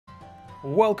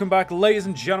Welcome back, ladies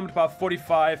and gentlemen, to part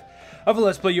 45 of the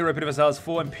Let's Play Europa Universalis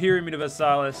for Imperium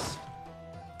Universalis,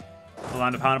 the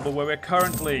Land of Hannibal, where we're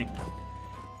currently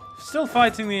still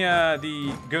fighting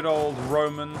the good old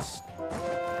Romans.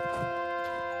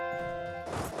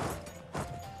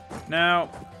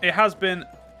 Now, it has been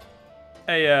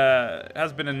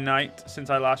a night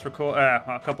since I last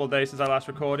a couple of days since I last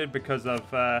recorded because of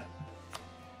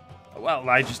well,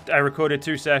 I recorded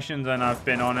 2 sessions and I've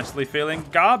been honestly feeling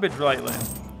garbage lately.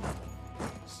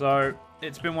 So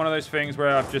it's been one of those things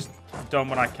where I've just done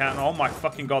what I can. Oh my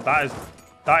fucking god,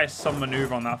 that is some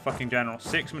maneuver on that fucking general.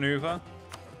 6 maneuver.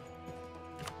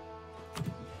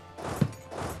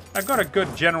 I got a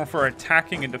good general for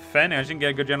attacking and defending. I just didn't get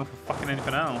a good general for fucking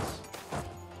anything else.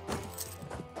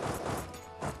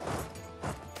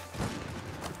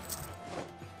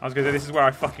 I was gonna say, this is where I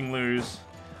fucking lose.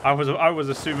 I was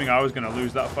assuming I was gonna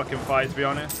lose that fucking fight, to be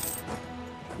honest.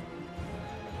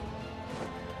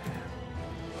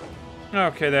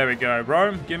 Okay, there we go.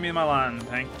 Rome, give me my land.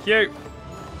 Thank you.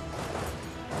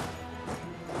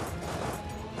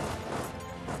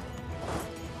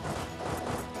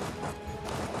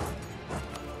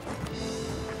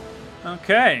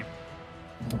 Okay.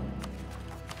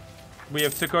 We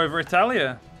have took over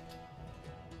Italia.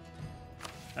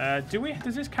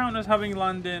 Does this count as having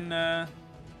land in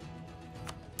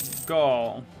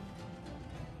Gaul?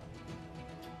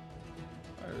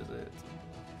 Where is it?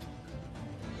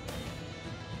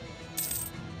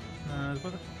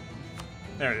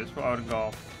 There it is, out of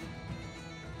Gaul.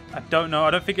 I don't know,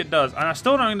 I don't think it does. And I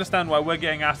still don't understand why we're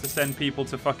getting asked to send people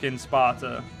to fucking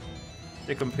Sparta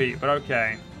to compete, but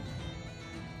okay.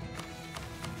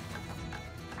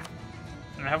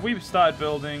 And have we started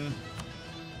building?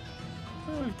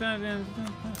 Oh, we've done it.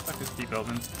 Let's just keep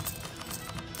building.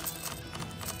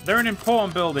 They're an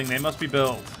important building. They must be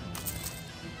built.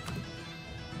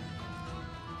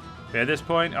 Okay, at this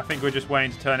point, I think we're just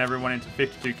waiting to turn everyone into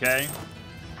 52k.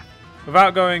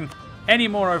 Without going any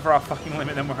more over our fucking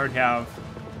limit than we already have.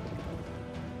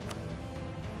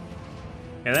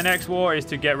 Yeah, the next war is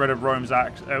to get rid of Rome's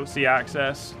sea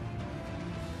access.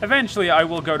 Eventually, I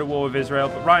will go to war with Israel,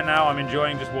 but right now I'm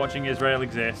enjoying just watching Israel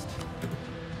exist.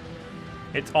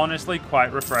 It's honestly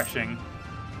quite refreshing.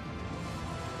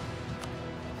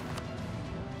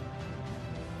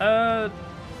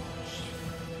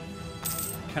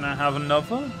 Can I have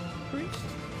another priest?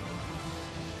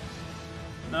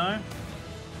 No?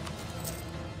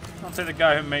 I'll take the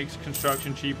guy who makes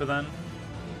construction cheaper then.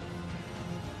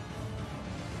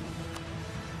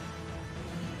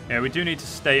 Yeah, we do need to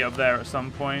stay up there at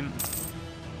some point.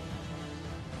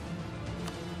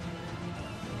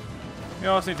 We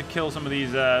also need to kill some of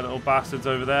these little bastards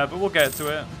over there, but we'll get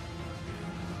to it.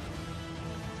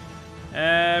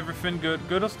 Everything good.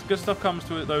 Good stuff comes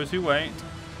to it, those who wait.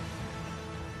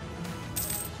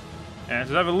 Yeah,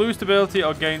 so either lose stability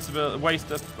or gain stability, waste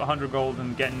 100 gold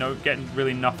and getting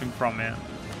really nothing from it.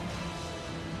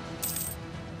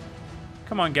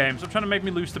 Come on, game. Stop trying to make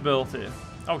me lose stability.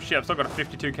 Oh shit, I've still got a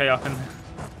 52k up in.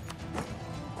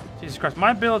 Jesus Christ,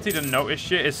 my ability to notice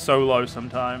shit is so low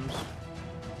sometimes.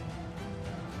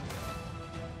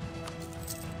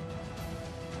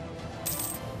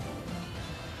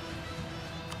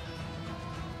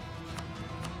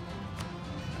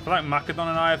 I feel like Macedon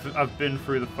and I have been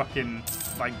through the fucking,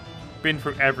 been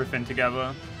through everything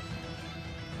together.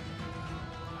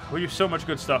 We do so much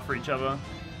good stuff for each other.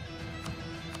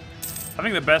 I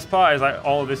think the best part is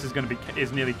all of this is going to be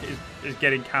is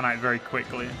getting Canite very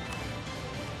quickly.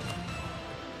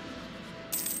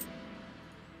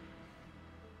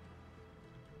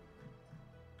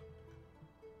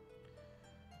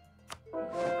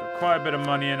 Got quite a bit of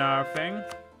money in our thing.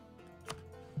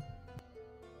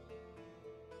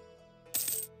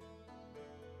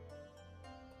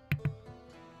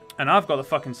 And I've got the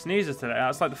fucking sneezes today.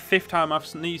 That's like the 5th time I've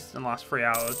sneezed in the last 3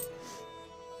 hours.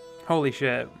 Holy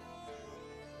shit.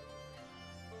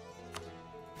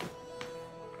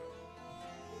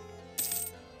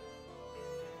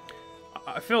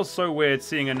 I feel so weird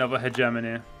seeing another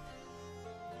hegemony.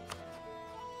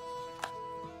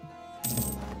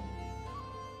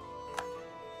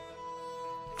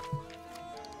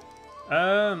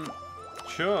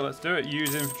 Sure, let's do it.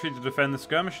 Use infantry to defend the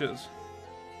skirmishers.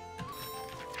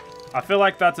 I feel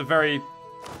like that's a very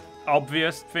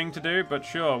obvious thing to do, but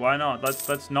sure, why not?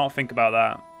 Let's not think about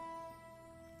that.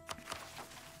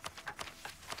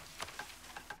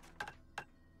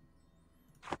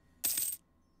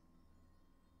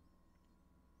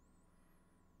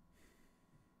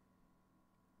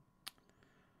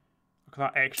 Look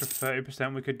at that extra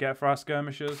 30% we could get for our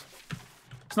skirmishers.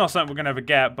 It's not something we're gonna ever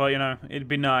get, but you know, it'd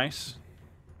be nice.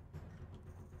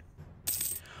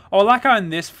 Oh, I like how in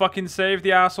this fucking save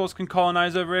the assholes can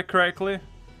colonize over here correctly.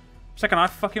 Second, I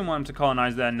fucking want them to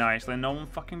colonize there nicely. No one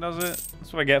fucking does it.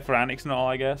 That's what I get for annex and all,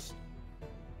 I guess.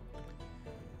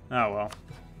 Oh well.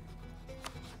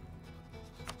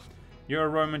 You're a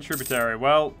Roman tributary.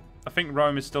 Well, I think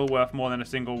Rome is still worth more than a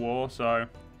single war, so...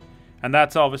 And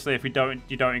that's obviously if you don't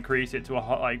increase it to a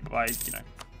hot, like you know,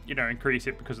 you don't increase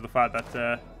it because of the fact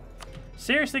that,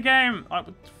 seriously game, I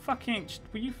would fucking,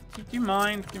 do you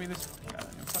mind? Give me this,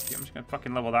 fuck you, I'm just gonna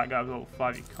fucking level that guy with little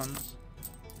 5 cunts.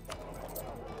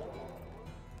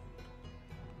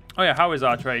 Oh yeah, how is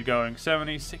our trade going?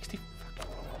 70, 60,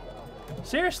 fucking...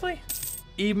 Seriously?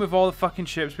 Even with all the fucking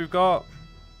ships we've got?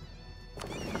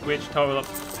 Which total up...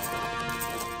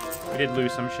 We did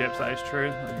lose some ships, that is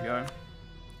true. There you go.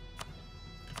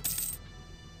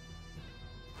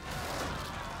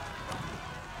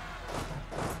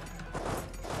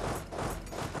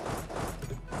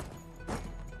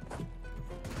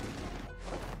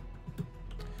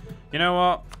 You know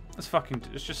what?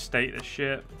 Let's just state this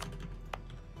shit.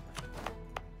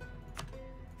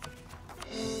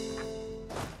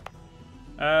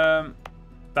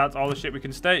 That's all the shit we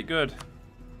can state. Good.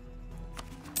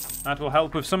 That will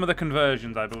help with some of the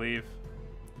conversions, I believe.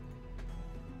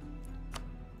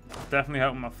 Definitely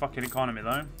help with my fucking economy,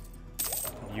 though.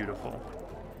 Beautiful.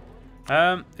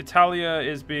 Italia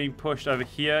is being pushed over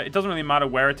here. It doesn't really matter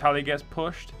where Italia gets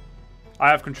pushed. I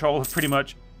have control of pretty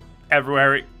much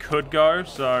everywhere it could go,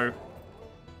 so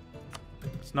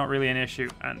it's not really an issue.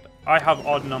 And I have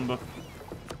odd number.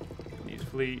 Needs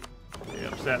fleet.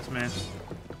 It upsets me.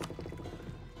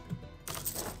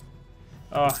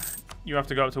 Oh, you have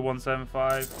to go up to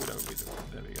 175.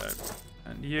 There we go.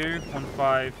 And you,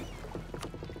 15.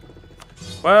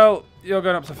 Well, you're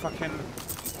going up to fucking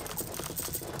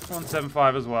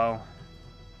 175 as well.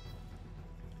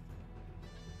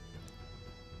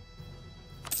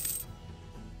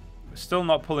 We're still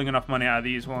not pulling enough money out of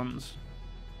these ones.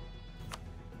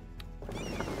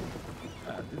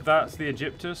 That's the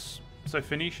Egyptus. So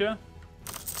Phoenicia.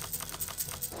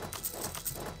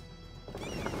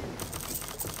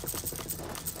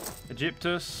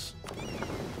 Egyptus.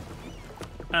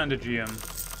 And Aegeum.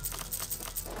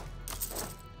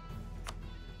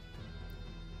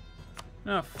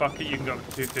 Oh, fuck it, you can go up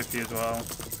to 250 as well.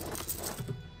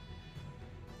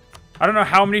 I don't know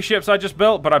how many ships I just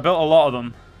built, but I built a lot of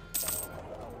them.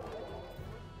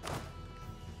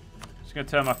 Just gonna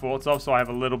turn my forts off so I have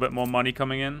a little bit more money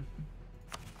coming in.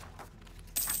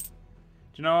 Do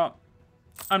you know what?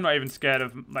 I'm not even scared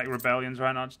of, like, rebellions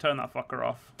right now. Just turn that fucker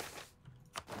off.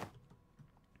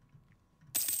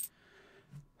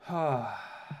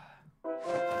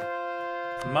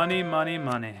 Money, money,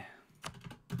 money.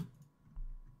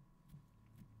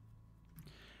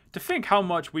 To think how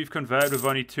much we've converted with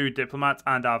only 2 diplomats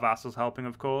and our vassals helping,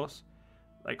 of course.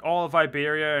 Like, all of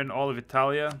Iberia and all of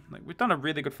Italia. Like, we've done a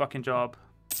really good fucking job.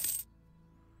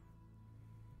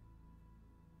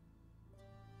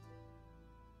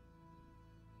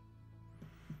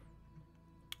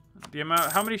 The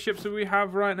amount... How many ships do we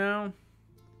have right now?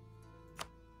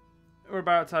 We're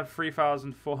about to have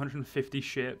 3,450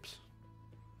 ships.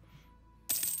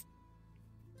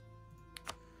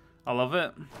 I love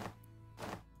it.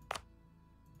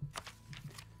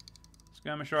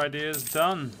 Skirmisher ideas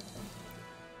done.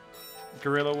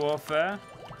 Guerrilla warfare.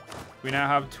 We now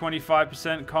have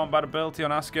 25% combat ability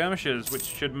on our skirmishers, which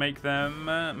should make them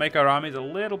make our armies a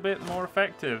little bit more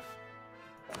effective.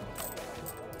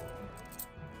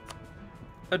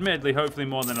 Admittedly, hopefully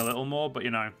more than a little more, but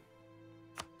you know.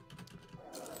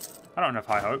 I don't have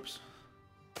high hopes.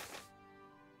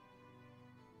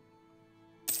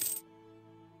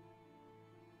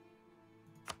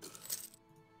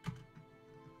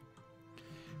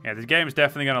 Yeah, this game is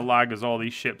definitely going to lag as all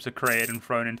these ships are created and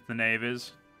thrown into the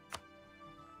navies.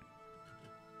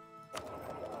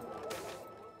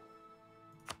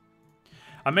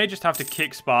 I may just have to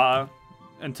kick Sparta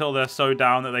until they're so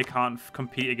down that they can't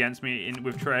compete against me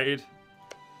with trade.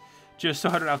 Just so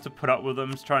I don't have to put up with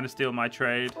them trying to steal my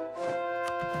trade.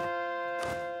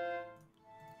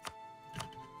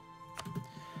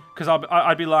 Because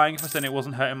I'd be lying if I said it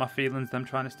wasn't hurting my feelings, them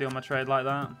trying to steal my trade like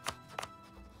that.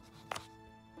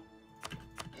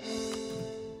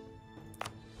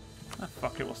 Oh,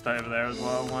 fuck it, we'll stay over there as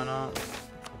well, why not?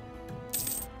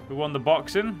 We won the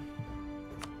boxing,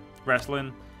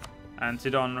 wrestling, and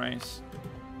Sidon race.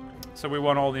 So we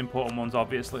won all the important ones,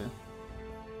 obviously.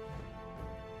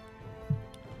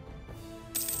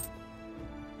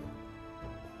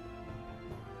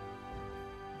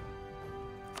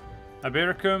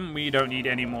 Ibericum, we don't need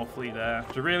any more fleet there.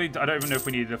 So really, I don't even know if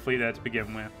we needed a fleet there to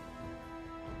begin with.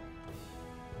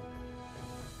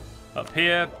 Up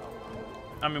here,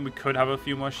 I mean, we could have a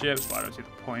few more ships, but I don't see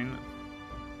the point.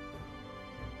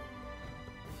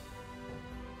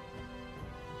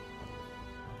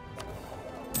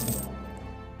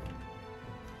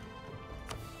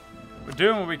 We're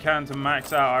doing what we can to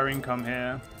max out our income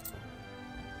here.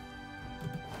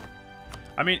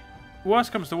 I mean,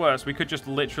 worst comes to worst, we could just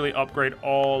literally upgrade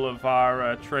all of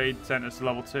our trade centers to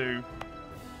level 2.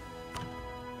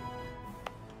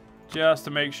 Just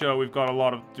to make sure we've got a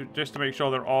lot of... Just to make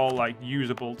sure they're all, like,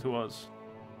 usable to us.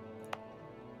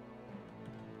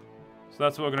 So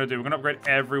that's what we're going to do. We're going to upgrade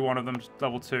every one of them to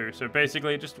level 2. So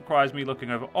basically, it just requires me looking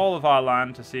over all of our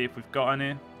land to see if we've got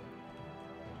any.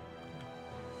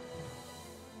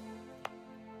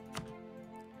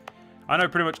 I know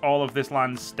pretty much all of this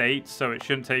land states, so it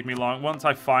shouldn't take me long. Once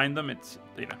I find them, it's,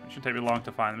 you know, it shouldn't take me long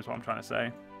to find them is what I'm trying to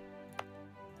say.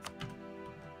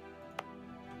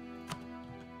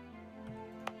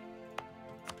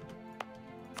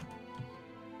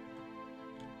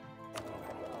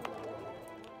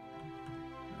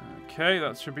 Okay,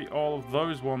 that should be all of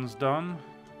those ones done.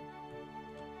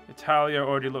 Italia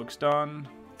already looks done.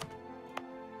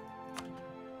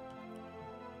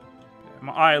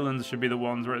 My islands should be the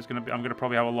ones where it's going to be. I'm going to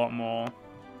probably have a lot more.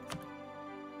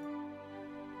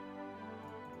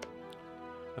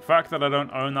 The fact that I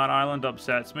don't own that island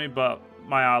upsets me, but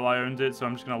my ally owns it, so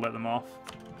I'm just going to let them off.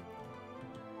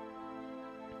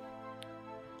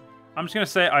 I'm just going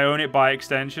to say I own it by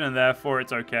extension, and therefore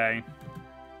it's okay.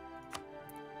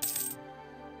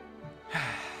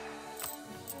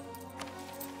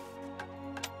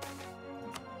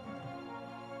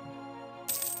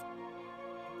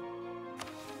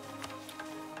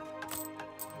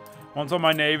 Once all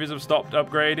my navies have stopped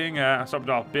upgrading,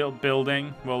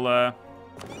 building, we'll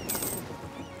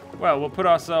put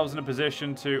ourselves in a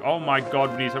position to... Oh my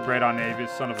god, we need to upgrade our navies,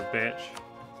 son of a bitch.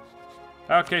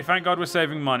 Okay, thank god we're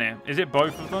saving money. Is it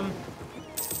both of them?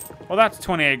 Well, that's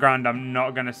 28 grand I'm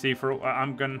not going to see for...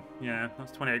 Yeah,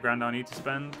 that's 28 grand I need to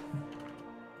spend.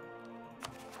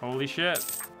 Holy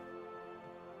shit.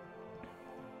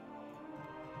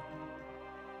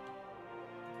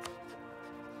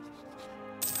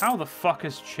 How the fuck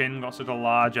has Qin got such a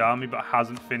large army but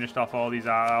hasn't finished off all these...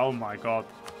 Oh my god.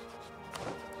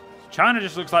 China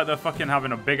just looks like they're fucking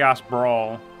having a big-ass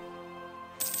brawl.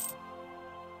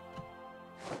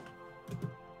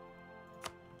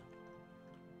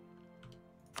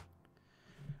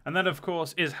 And that, of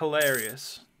course, is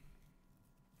hilarious.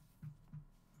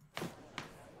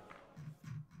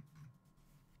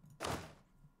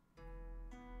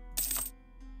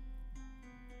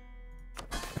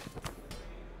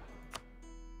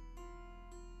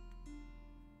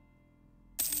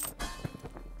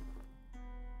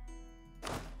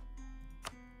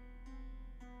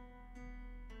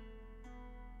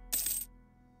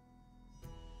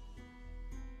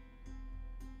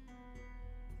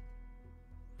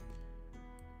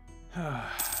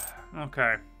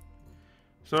 Okay.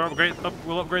 So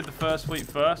we'll upgrade the first fleet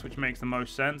first, which makes the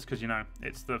most sense, because, you know,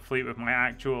 it's the fleet with my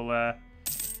actual,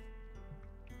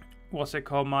 what's it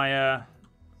called, my,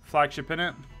 flagship in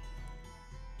it.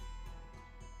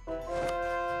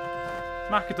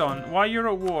 Macedon, why you're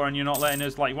at war and you're not letting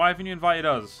us, like, why haven't you invited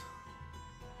us?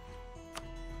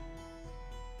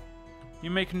 You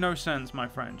make no sense, my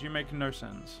friend. You make no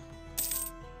sense.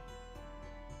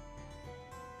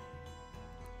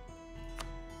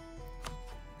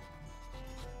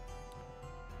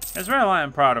 Israel, I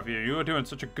am proud of you. You are doing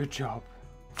such a good job.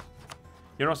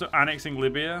 You're also annexing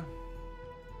Libya.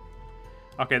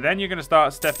 Okay, then you're going to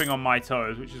start stepping on my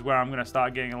toes, which is where I'm going to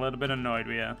start getting a little bit annoyed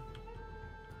with you.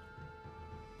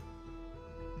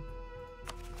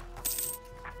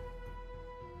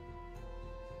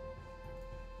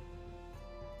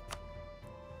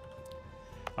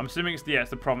 I'm assuming it's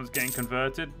the province getting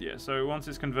converted. Yeah, so once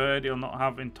it's converted, it'll not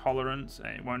have intolerance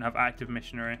and it won't have active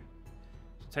missionary.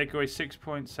 Take away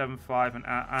 6.75 and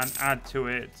add to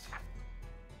it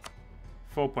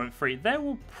 4.3. They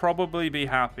will probably be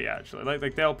happy, actually.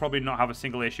 Like they'll probably not have a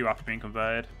single issue after being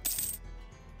converted.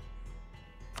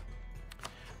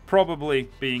 Probably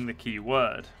being the key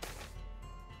word.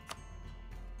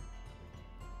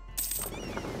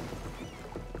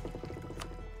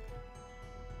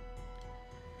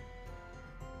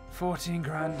 $14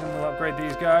 grand and we'll upgrade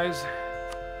these guys.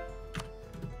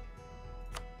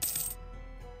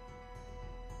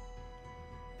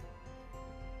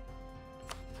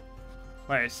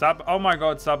 Wait, oh my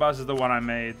god, Sabas is the one I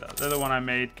made. They're the one I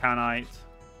made, Canite.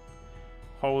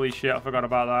 Holy shit, I forgot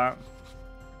about that.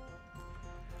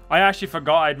 I actually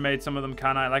forgot I'd made some of them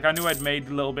Canite. Like, I knew I'd made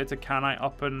little bits of Canite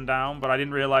up and down, but I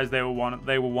didn't realize they were one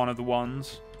of the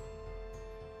ones.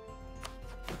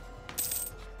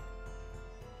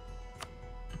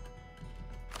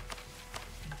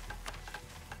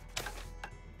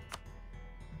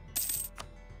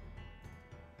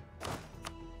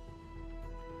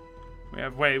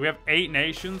 We have 8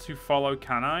 nations who follow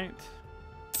Canite.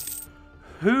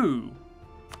 Who?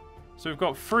 So we've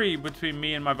got 3 between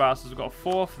me and my vassals. We've got a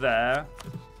 4th there.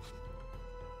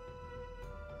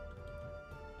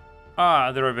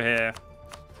 Ah, they're over here.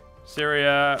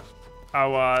 Syria,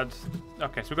 Awad.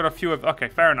 Okay, so we've got a few of... Okay,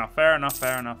 fair enough, fair enough,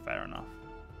 fair enough, fair enough.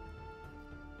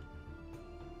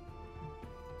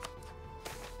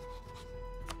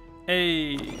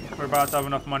 Hey, we're about to have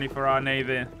enough money for our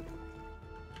navy.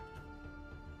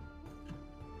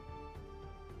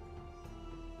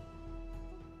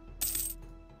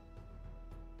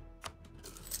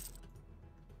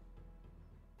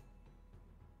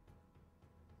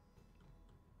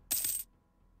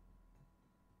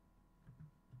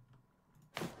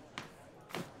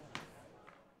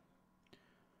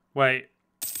 Wait.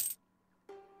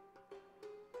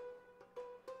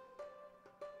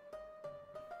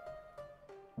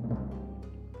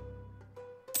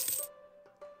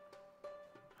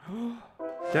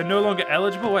 They're no longer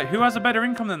eligible? Wait, who has a better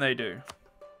income than they do?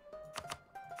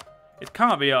 It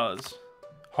can't be us.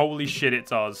 Holy shit,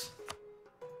 it's us.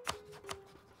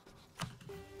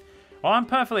 Well, I'm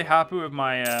perfectly happy with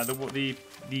my the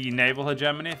naval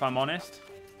hegemony, if I'm honest.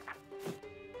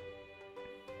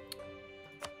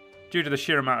 Due to the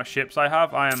sheer amount of ships I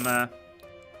have, I am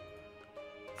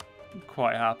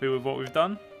quite happy with what we've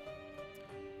done,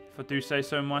 if I do say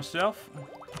so myself.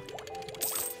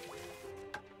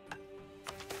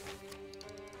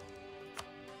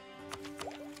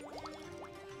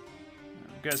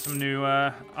 Get some new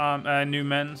new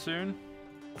men soon.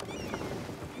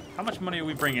 How much money are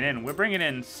we bringing in? We're bringing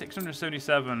in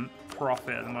 677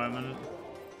 profit at the moment.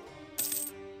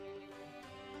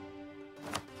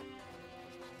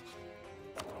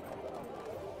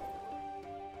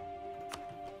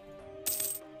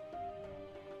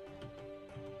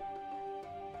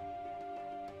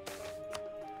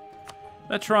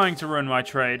 They're trying to ruin my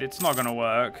trade. It's not going to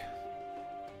work.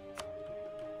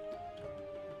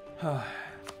 A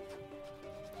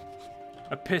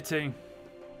pity.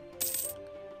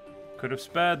 Could have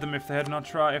spared them if they had not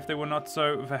tried, if they were not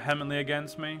so vehemently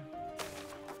against me.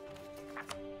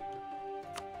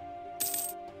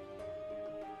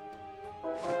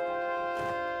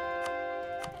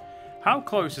 How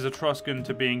close is Etruscan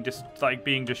to being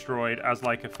being destroyed as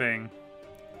like a thing?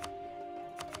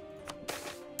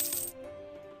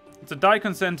 So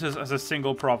Daikon centers as a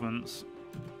single province.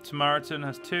 Samaritan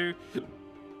has 2.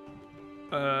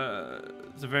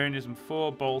 Zavarianism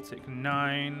 4. Baltic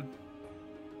 9.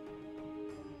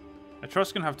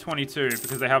 Etruscan have 22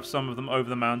 because they have some of them over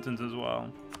the mountains as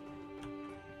well.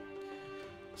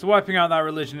 So wiping out that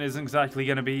religion isn't exactly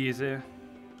going to be easy.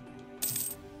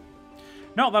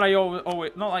 Not that I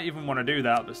always, not that I even want to do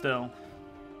that, but still.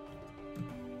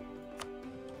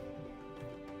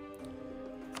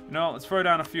 No, let's throw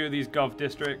down a few of these gov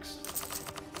districts.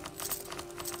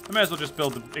 I may as well just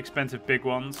build the expensive big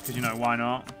ones, because, you know, why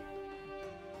not?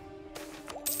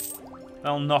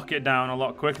 They'll knock it down a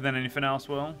lot quicker than anything else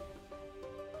will.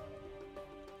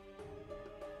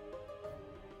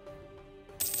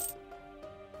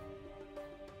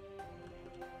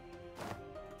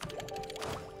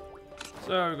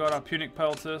 So, we've got our Punic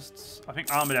Peltists. I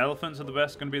think Armored Elephants are going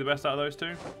to be the best out of those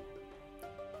 2.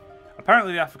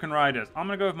 Apparently the African Riders. I'm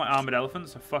going to go with my Armored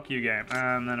Elephants, so fuck you game.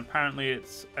 And then apparently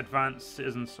it's Advanced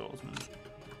Citizen Swordsman.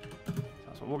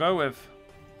 That's what we'll go with.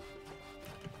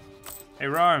 Hey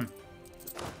Rome.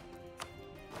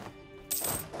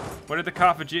 What did the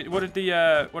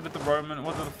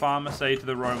farmer say to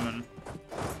the Roman?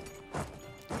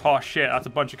 Oh shit, that's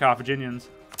a bunch of Carthaginians.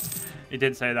 He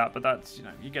did say that, but that's, you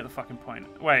know, you get the fucking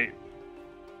point. Wait.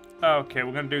 Okay,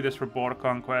 we're going to do this for border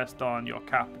conquest on your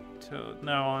capital.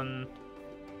 No, on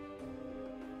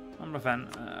Ravenna.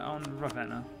 On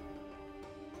Ravenna.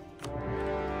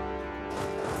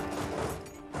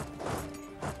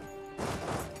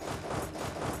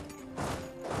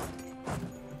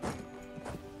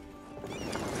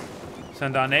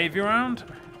 Send our navy around.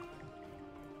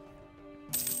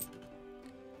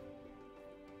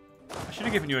 I should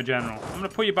have given you a general. I'm going to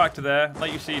put you back to there,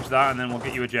 let you siege that, and then we'll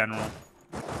get you a general.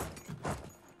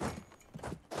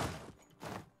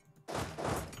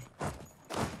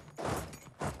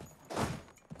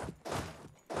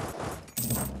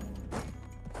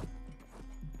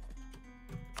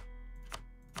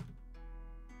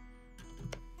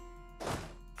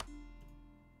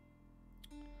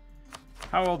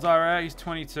 How old's our He's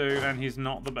 22, and he's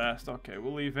not the best. Okay,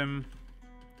 we'll leave him.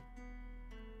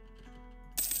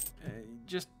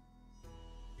 Just...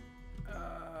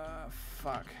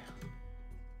 fuck.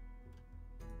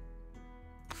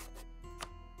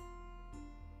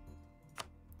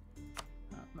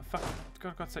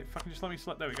 fuck. God's sake, fucking just let me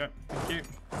slip. There we go. Thank you.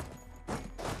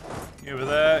 You over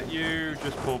there. You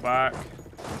just pull back.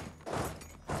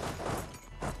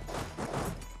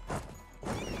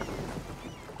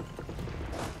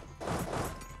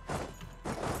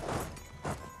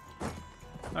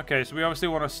 Okay, so we obviously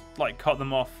want to like cut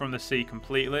them off from the sea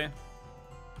completely.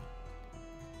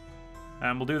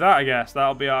 And we'll do that, I guess.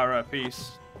 That'll be our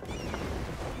piece.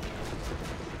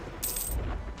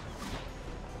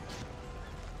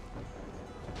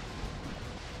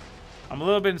 I'm a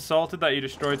little bit insulted that you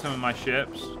destroyed some of my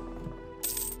ships.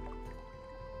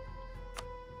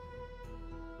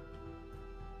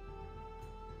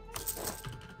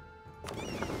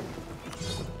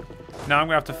 Now I'm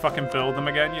gonna have to fucking build them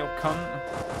again, you cunt.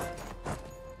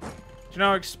 Do you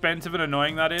know how expensive and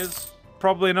annoying that is?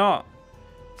 Probably not.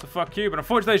 So fuck you. But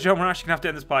unfortunately, ladies and gentlemen, we're actually gonna have to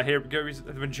end this part here. If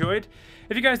you've enjoyed.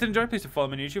 If you guys did enjoy, please follow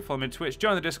me on YouTube, follow me on Twitch,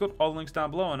 join the Discord, all the links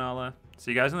down below, and I'll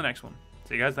see you guys in the next one.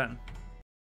 See you guys then.